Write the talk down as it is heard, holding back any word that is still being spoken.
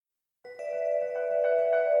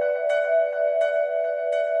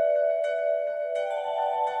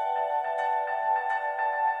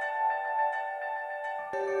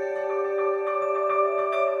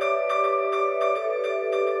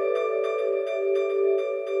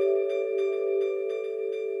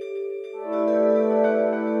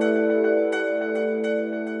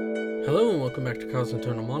welcome back to Kyle's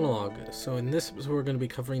Internal Monologue. So in this episode we're going to be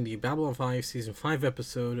covering the Babylon 5 Season 5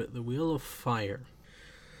 episode, The Wheel of Fire.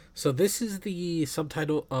 So this is the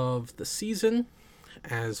subtitle of the season,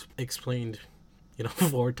 as explained,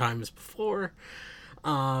 4 times before.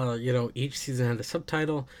 Each season had a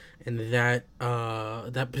subtitle, and that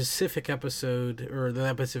specific episode, or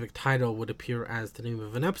that specific title, would appear as the name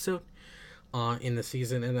of an episode in the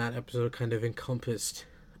season, and that episode kind of encompassed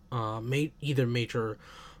either major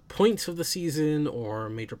points of the season or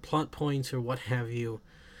major plot points or what have you.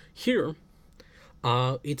 Here,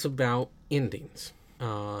 it's about endings.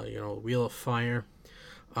 Wheel of Fire,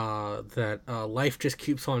 that life just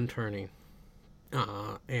keeps on turning.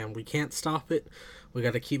 And we can't stop it. We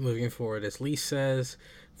got to keep moving forward. As Lee says,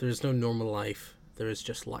 there's no normal life. There is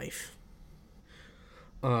just life.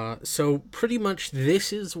 So pretty much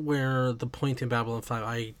this is where the point in Babylon 5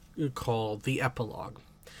 I call the epilogue.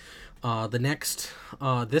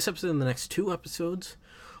 This episode and the next 2 episodes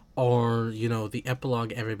are, the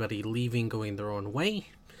epilogue, everybody leaving, going their own way.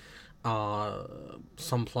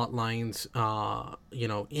 Some plot lines,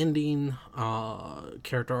 ending,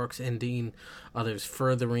 character arcs ending, others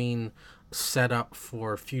furthering, set up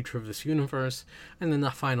for future of this universe, and then the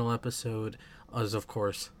final episode is, of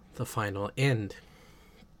course, the final end.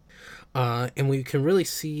 And we can really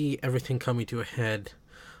see everything coming to a head,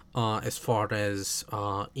 as far as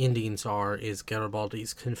endings is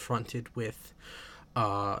Garibaldi's confronted with,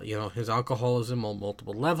 his alcoholism on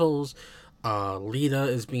multiple levels. Lita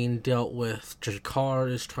is being dealt with. G'Kar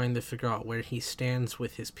is trying to figure out where he stands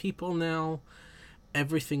with his people now.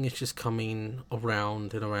 Everything is just coming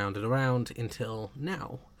around and around and around until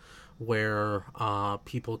now, where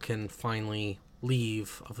people can finally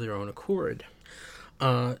leave of their own accord.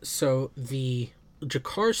 So the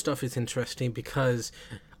G'Kar stuff is interesting because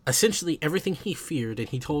essentially everything he feared and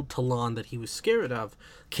he told Talon that he was scared of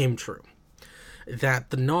came true. That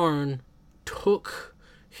the Narn took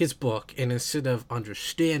his book, and instead of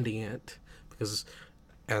understanding it, because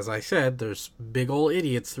as I said, there's big old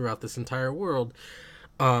idiots throughout this entire world,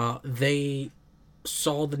 they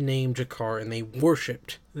saw the name G'Kar and they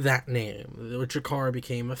worshipped that name. G'Kar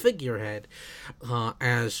became a figurehead.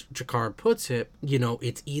 As G'Kar puts it,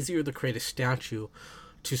 it's easier to create a statue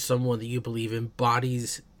to someone that you believe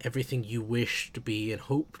embodies everything you wish to be and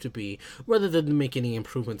hope to be, rather than to make any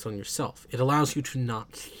improvements on yourself. It allows you to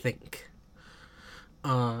not think.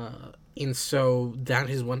 And so that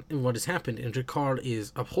is what has happened, and G'Kar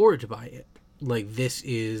is abhorred by it. Like, this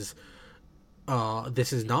is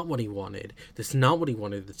not what he wanted. This is not what he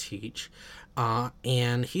wanted to teach.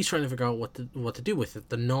 And he's trying to figure out what to do with it.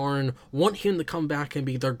 The Narn want him to come back and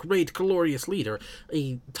be their great, glorious leader,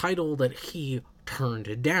 a title that he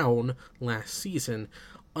turned down last season.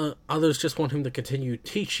 Others just want him to continue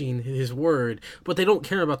teaching his word, but they don't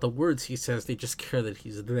care about the words he says, they just care that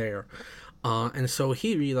he's there. And so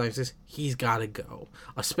he realizes he's got to go,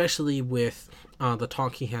 especially with the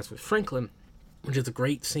talk he has with Franklin, which is a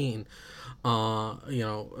great scene.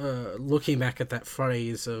 Looking back at that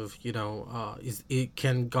phrase of,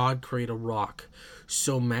 can God create a rock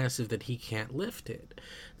so massive that he can't lift it?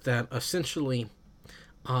 That essentially,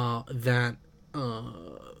 our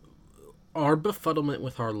befuddlement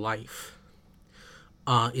with our life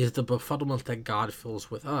is the befuddlement that God fills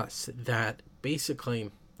with us. That basically,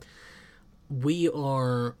 we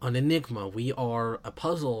are an enigma, we are a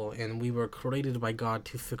puzzle, and we were created by God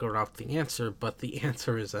to figure out the answer, but the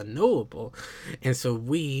answer is unknowable. And so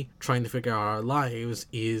we, trying to figure out our lives,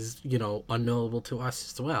 is, unknowable to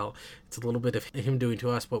us as well. It's a little bit of him doing to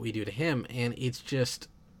us what we do to him, and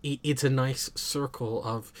it's a nice circle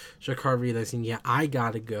of G'Kar realizing, I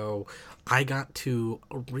gotta go. I got to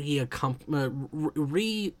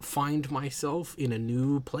re-find myself in a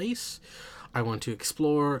new place. I want to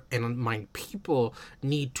explore, and my people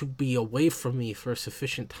need to be away from me for a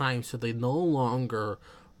sufficient time so they no longer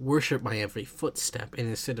worship my every footstep and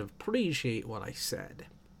instead appreciate what I said.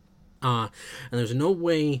 And there's no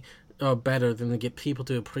way better than to get people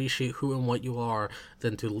to appreciate who and what you are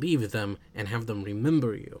than to leave them and have them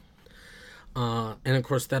remember you. And of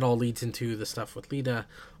course that all leads into the stuff with Lita,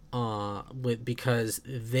 because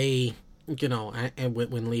they, and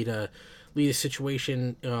when Lita's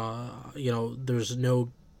situation, there's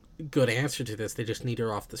no good answer to this. They just need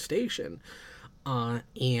her off the station.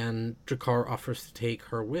 And G'Kar offers to take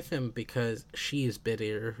her with him because she is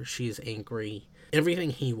bitter, she is angry. Everything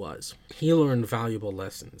he was, he learned valuable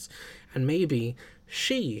lessons. And maybe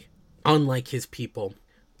she, unlike his people,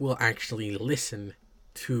 will actually listen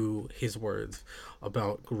to his words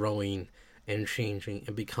about growing and changing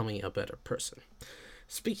and becoming a better person.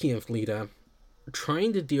 Speaking of Lita,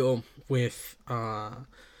 trying to deal with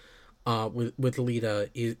with Lita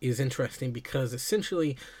is interesting because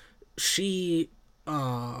essentially she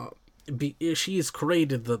she's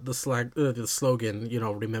created the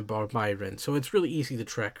slogan, remember Byron, so it's really easy to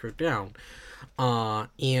track her down.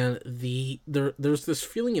 And there's this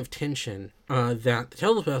feeling of tension that the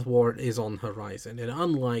telepath war is on the horizon, and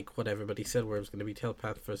unlike what everybody said, where it was going to be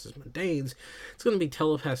telepath versus mundanes, it's going to be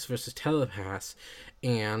telepaths versus telepaths,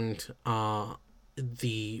 and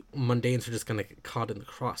the mundanes are just going to get caught in the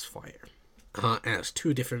crossfire. As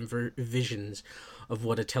two different visions of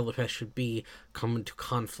what a telepath should be come into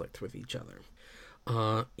conflict with each other.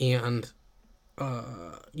 And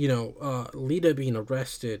Lita being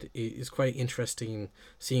arrested is quite interesting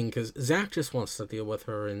seeing, because Zach just wants to deal with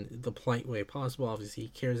her in the polite way possible. Obviously, he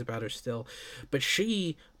cares about her still, but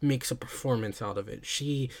she makes a performance out of it.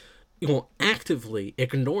 She actively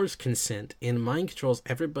ignores consent and mind controls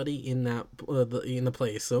everybody in that in the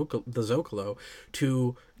place, the Zocalo,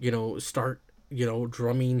 to start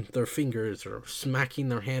drumming their fingers or smacking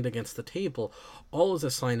their hand against the table, all as a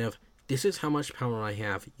sign of, this is how much power I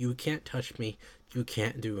have. You can't touch me. You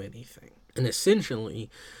can't do anything. And essentially,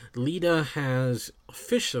 Lita has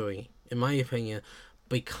officially, in my opinion,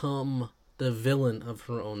 become the villain of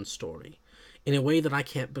her own story in a way that I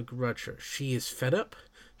can't begrudge her. She is fed up.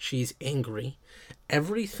 She's angry.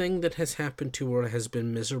 Everything that has happened to her has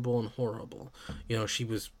been miserable and horrible. She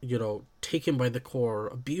was, taken by the Corps,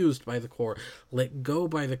 abused by the Corps, let go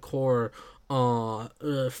by the Corps, found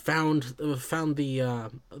the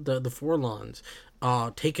Vorlons,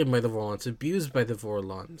 taken by the Vorlons, abused by the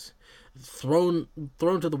Vorlons, thrown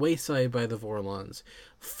to the wayside by the Vorlons,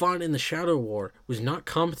 fought in the Shadow War, was not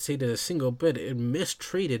compensated a single bit, and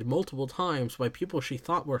mistreated multiple times by people she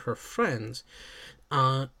thought were her friends.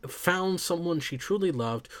 Found someone she truly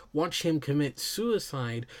loved, watched him commit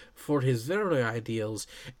suicide for his very ideals,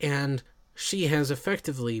 and she has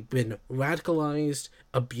effectively been radicalized,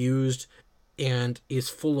 abused, and is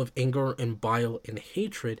full of anger and bile and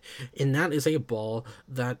hatred, and that is a ball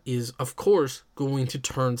that is, of course, going to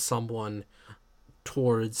turn someone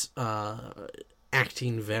towards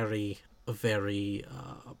acting very, very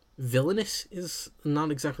villainous is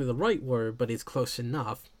not exactly the right word, but it's close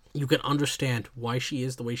enough. You can understand why she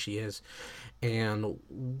is the way she is and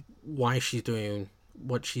why she's doing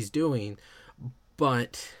what she's doing,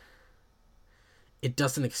 but it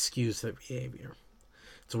doesn't excuse the behavior.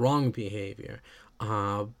 It's wrong behavior,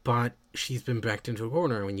 but she's been backed into a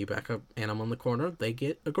corner. When you back up animal in the corner, they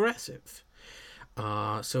get aggressive.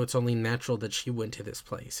 So it's only natural that she went to this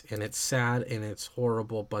place, and it's sad and it's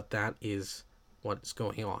horrible, but that is what's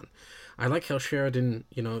going on. I like how Sheridan,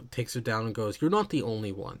 takes her down and goes, "You're not the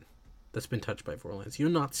only one that's been touched by Vorlons. You're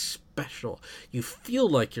not special. You feel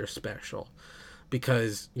like you're special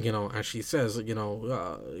because, as she says, I'm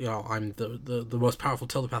the most powerful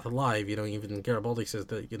telepath alive. Even Garibaldi says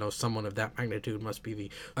that, someone of that magnitude must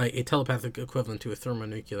be a telepathic equivalent to a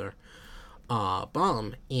thermonuclear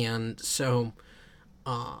bomb." And so,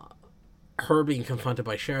 her being confronted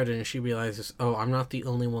by Sheridan, and she realizes, oh, I'm not the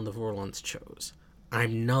only one the Vorlons chose.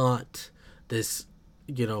 I'm not this,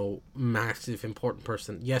 massive, important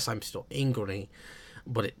person. Yes, I'm still angry,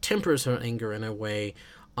 but it tempers her anger in a way,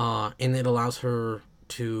 and it allows her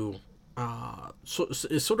to,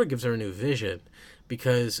 it sort of gives her a new vision,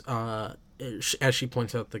 because, as she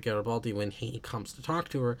points out to Garibaldi when he comes to talk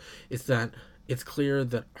to her, is that it's clear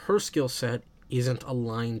that her skill set isn't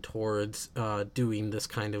aligned towards doing this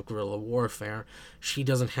kind of guerrilla warfare. She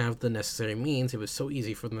doesn't have the necessary means. It was so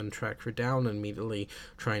easy for them to track her down and immediately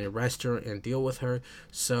try and arrest her and deal with her,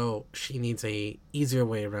 so she needs a easier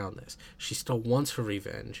way around this. She still wants her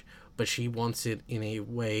revenge, but she wants it in a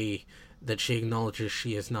way that she acknowledges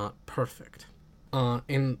she is not perfect.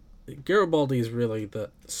 And Garibaldi is really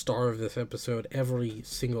the star of this episode. Every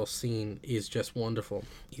single scene is just wonderful.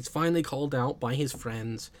 He's finally called out by his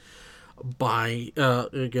friends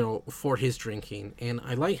for his drinking, and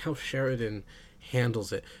I like how Sheridan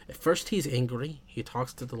handles it. At first he's angry, he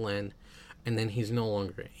talks to Delenn, and then he's no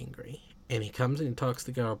longer angry, and he comes and he talks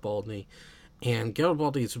to Garibaldi, and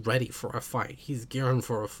Garibaldi is ready for a fight. He's gearing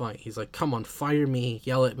for a fight. He's like, come on, fire me,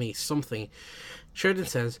 yell at me, something. Sheridan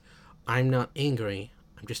says, I'm not angry,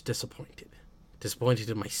 I'm just disappointed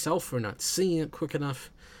in myself for not seeing it quick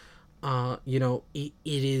enough. It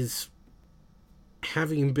is,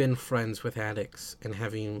 having been friends with addicts and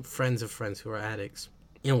having friends of friends who are addicts,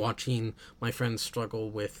 watching my friends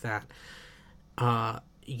struggle with that,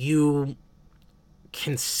 you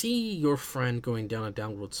can see your friend going down a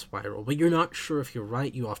downward spiral, but you're not sure if you're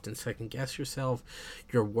right. You often second guess yourself.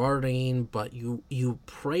 You're worrying, but you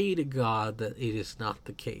pray to God that it is not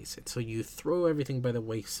the case. And so you throw everything by the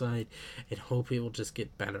wayside and hope it will just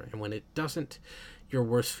get better. And when it doesn't, your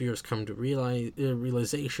worst fears come to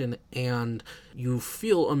realization, and you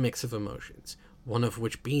feel a mix of emotions. One of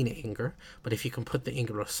which being anger, but if you can put the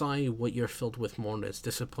anger aside, what you're filled with more is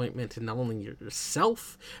disappointment in not only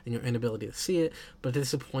yourself and your inability to see it, but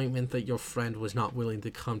disappointment that your friend was not willing to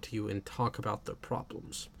come to you and talk about their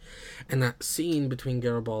problems. And that scene between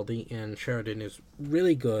Garibaldi and Sheridan is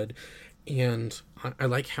really good, and I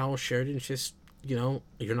like how Sheridan's just, you're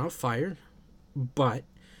not fired, but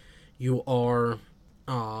you are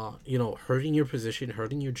hurting your position,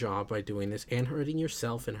 hurting your job by doing this, and hurting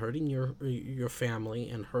yourself, and hurting your family,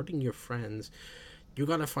 and hurting your friends. You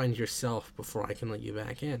gotta find yourself before I can let you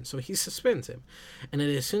back in. So he suspends him, and it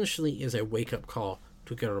essentially is a wake-up call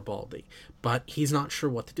to Garibaldi. But he's not sure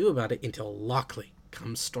what to do about it until Lockley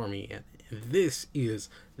comes storming in. This is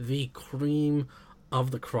the cream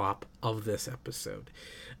of the crop of this episode.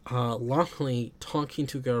 Lockley talking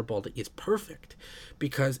to Garibaldi is perfect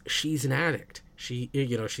because she's an addict. She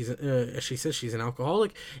says she's an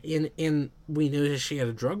alcoholic, and we know that she had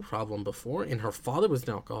a drug problem before, and her father was an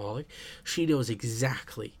alcoholic. She knows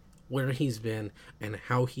exactly where he's been and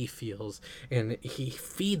how he feels, and he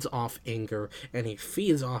feeds off anger and he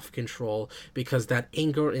feeds off control, because that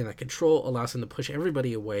anger and that control allows him to push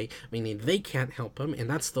everybody away, meaning they can't help him. And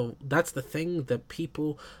that's the thing that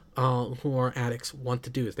people who are addicts want to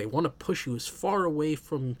do, is they want to push you as far away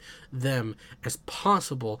from them as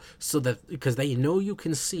possible, so that because they know you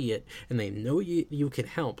can see it and they know you can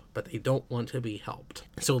help, but they don't want to be helped.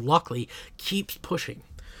 So Lockley keeps pushing.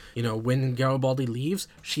 When Garibaldi leaves,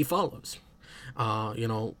 she follows.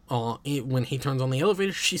 When he turns on the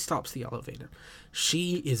elevator, she stops the elevator.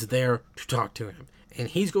 She is there to talk to him. And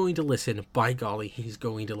he's going to listen. By golly, he's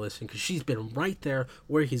going to listen, because she's been right there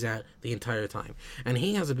where he's at the entire time. And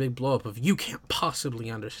he has a big blow up of, you can't possibly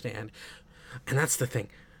understand. And that's the thing.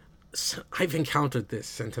 So I've encountered this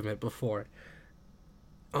sentiment before.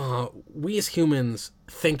 We as humans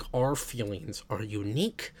think our feelings are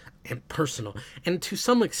unique and personal, and to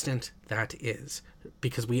some extent that is,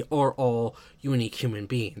 because we are all unique human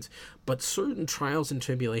beings. But certain trials and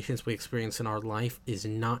tribulations we experience in our life is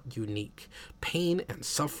not unique. Pain and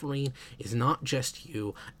suffering is not just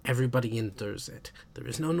you. Everybody endures it. There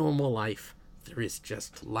is no normal life. There is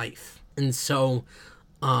just life. And so,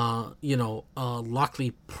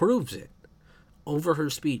 Lockley proves it over her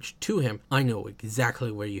speech to him. I know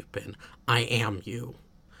exactly where you've been. I am you.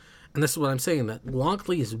 And this is what I'm saying, that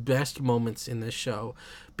Lockley's best moments in this show,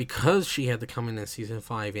 because she had to come in season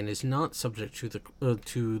 5 and is not subject to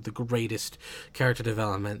the greatest character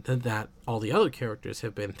development that all the other characters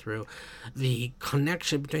have been through, the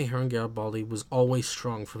connection between her and Garibaldi was always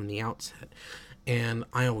strong from the outset. And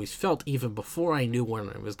I always felt, even before I knew where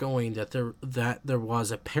I was going, that there was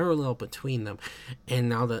a parallel between them. And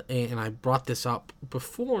now and I brought this up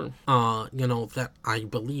before, that I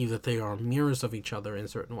believe that they are mirrors of each other in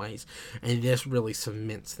certain ways. And this really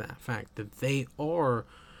cements that fact, that they are,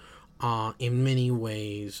 in many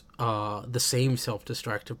ways, the same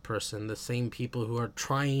self-destructive person, the same people who are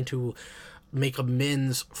trying to make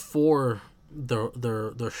amends for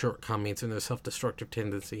their shortcomings and their self-destructive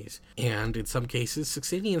tendencies, and in some cases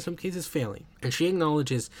succeeding, in some cases failing. And she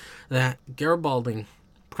acknowledges that Garibaldi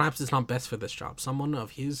perhaps is not best for this job. Someone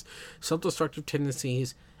of his self-destructive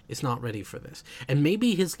tendencies is not ready for this, and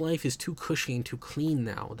maybe his life is too cushy and too clean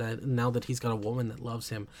now that he's got a woman that loves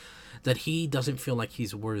him, that he doesn't feel like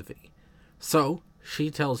he's worthy. So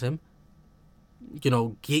she tells him,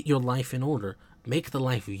 get your life in order, make the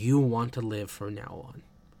life you want to live from now on.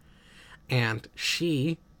 And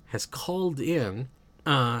she has called in,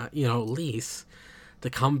 Lise, to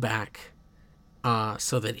come back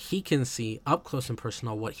so that he can see up close and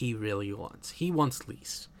personal what he really wants. He wants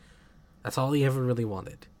Lise. That's all he ever really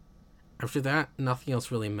wanted. After that, nothing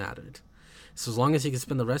else really mattered. So as long as he can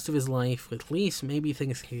spend the rest of his life with Lise, maybe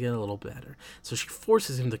things can get a little better. So she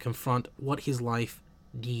forces him to confront what his life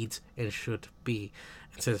needs and should be,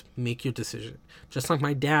 and says, make your decision. Just like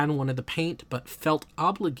my dad wanted to paint but felt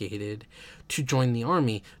obligated to join the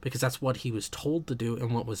army because that's what he was told to do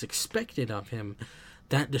and what was expected of him,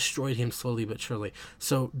 that destroyed him slowly but surely.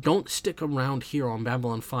 So don't stick around here on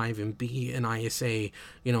Babylon 5 and be an ISA,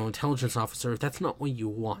 intelligence officer if that's not what you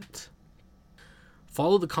want.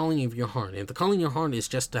 Follow the calling of your heart. If the calling of your heart is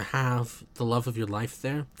just to have the love of your life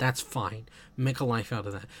there, that's fine. Make a life out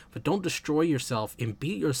of that. But don't destroy yourself and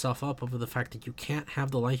beat yourself up over the fact that you can't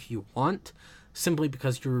have the life you want simply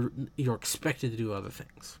because you're expected to do other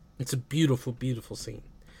things. It's a beautiful, beautiful scene.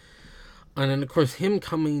 And then, of course, him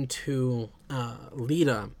coming to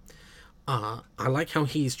Lita, I like how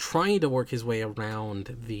he's trying to work his way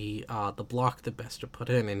around the block that Bester put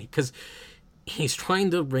in, and because he's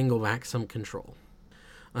trying to wrangle back some control.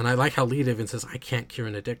 And I like how Lita even says, "I can't cure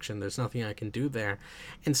an addiction. There's nothing I can do there."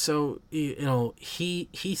 And so,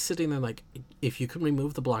 he's sitting there like, if you can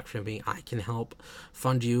remove the block from me, I can help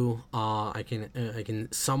fund you. I can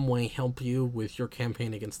some way help you with your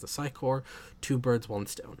campaign against the Psychor. 2 birds, 1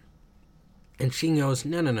 stone. And she goes,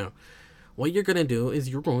 no. What you're going to do is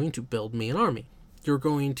you're going to build me an army. You're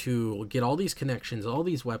going to get all these connections, all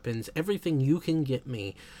these weapons, everything you can get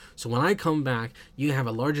me. So when I come back, you have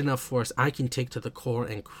a large enough force I can take to the core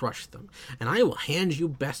and crush them. And I will hand you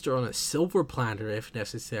Bester on a silver platter if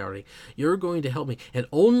necessary. You're going to help me. And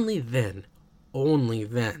only then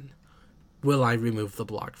will I remove the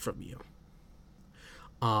block from you.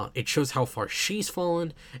 It shows how far she's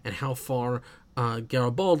fallen and how far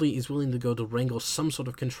Garibaldi is willing to go to wrangle some sort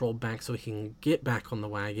of control back so he can get back on the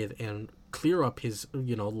wagon and clear up his,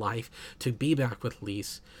 life to be back with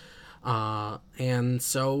Lise. And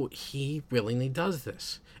so he willingly does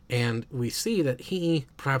this. And we see that he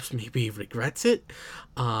perhaps maybe regrets it.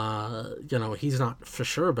 He's not for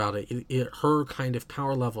sure about it. Her kind of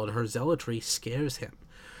power level and her zealotry scares him.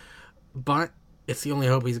 But it's the only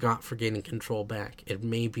hope he's got for gaining control back. It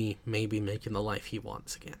may be making the life he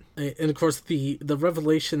wants again. And of course, the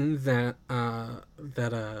revelation that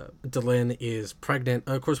Delenn is pregnant.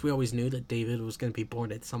 Of course, we always knew that David was going to be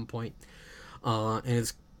born at some point, and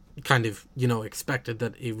it's kind of expected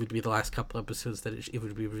that it would be the last couple episodes that it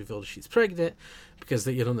would be revealed she's pregnant, because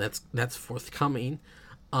that's forthcoming.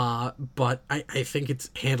 But I think it's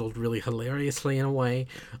handled really hilariously in a way,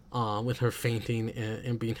 with her fainting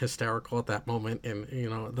and being hysterical at that moment. And,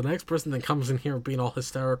 the next person that comes in here being all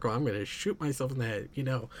hysterical, I'm going to shoot myself in the head,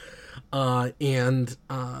 and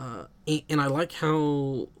I like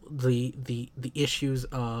how the issues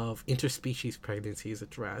of interspecies pregnancy is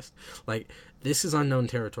addressed. Like, this is unknown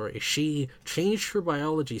territory. She changed her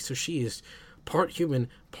biology, so she is part human,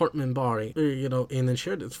 part Minbari, and then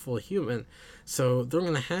shared it's full human. So they're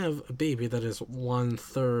going to have a baby that is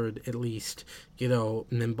 1/3 at least,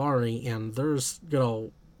 Minbari, and there's,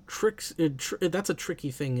 tricks. That's a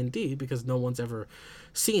tricky thing indeed, because no one's ever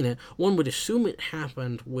seen it. One would assume it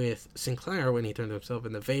happened with Sinclair when he turned himself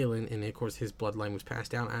into Valen, and of course his bloodline was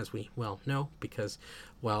passed down, as we well know, because,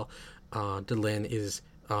 Delenn is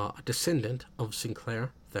a descendant of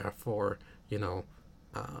Sinclair, therefore,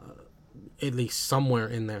 at least somewhere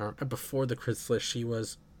in there, before the Chrysalis, she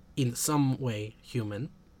was in some way human.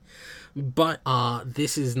 But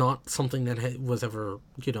this is not something that was ever,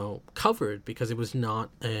 covered, because it was not,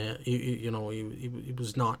 it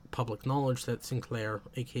was not public knowledge that Sinclair,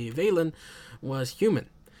 aka Valen, was human.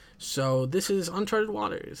 So this is uncharted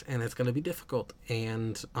waters, and it's going to be difficult.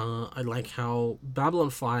 And I like how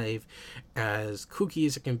Babylon 5, as kooky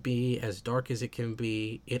as it can be, as dark as it can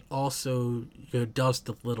be, it also does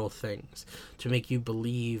the little things to make you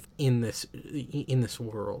believe in this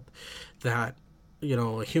world, that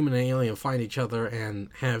a human and alien find each other and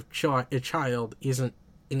have a child isn't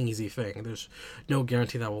an easy thing. There's no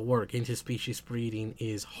guarantee that will work. Interspecies breeding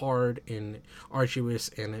is hard and arduous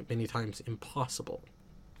and many times impossible.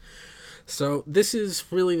 So this is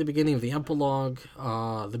really the beginning of the epilogue,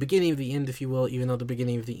 the beginning of the end, if you will, even though the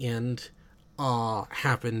beginning of the end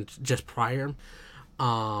happened just prior.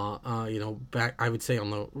 Back, I would say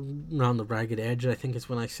around the ragged edge, I think is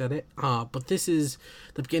when I said it. But this is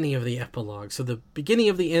the beginning of the epilogue. So the beginning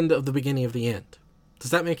of the end of the beginning of the end.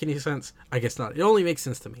 Does that make any sense? I guess not. It only makes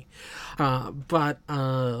sense to me. But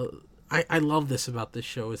I love this about this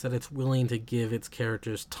show, is that it's willing to give its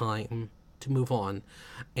characters time to move on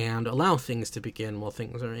and allow things to begin while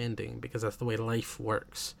things are ending, because that's the way life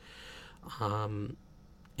works.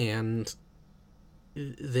 And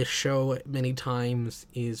this show many times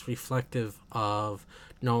is reflective of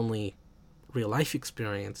not only real life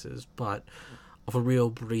experiences, but of a real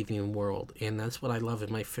breathing world. And that's what I love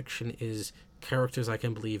in my fiction, is characters I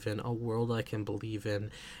can believe in, a world I can believe in,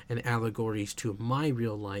 and allegories to my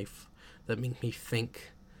real life that make me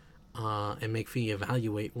think and make me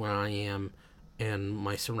evaluate where I am and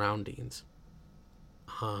my surroundings.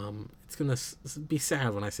 It's gonna be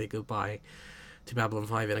sad when I say goodbye to Babylon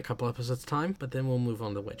 5 in a couple episodes time, but then we'll move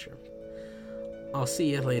on to Witcher. I'll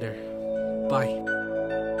see you later. Bye.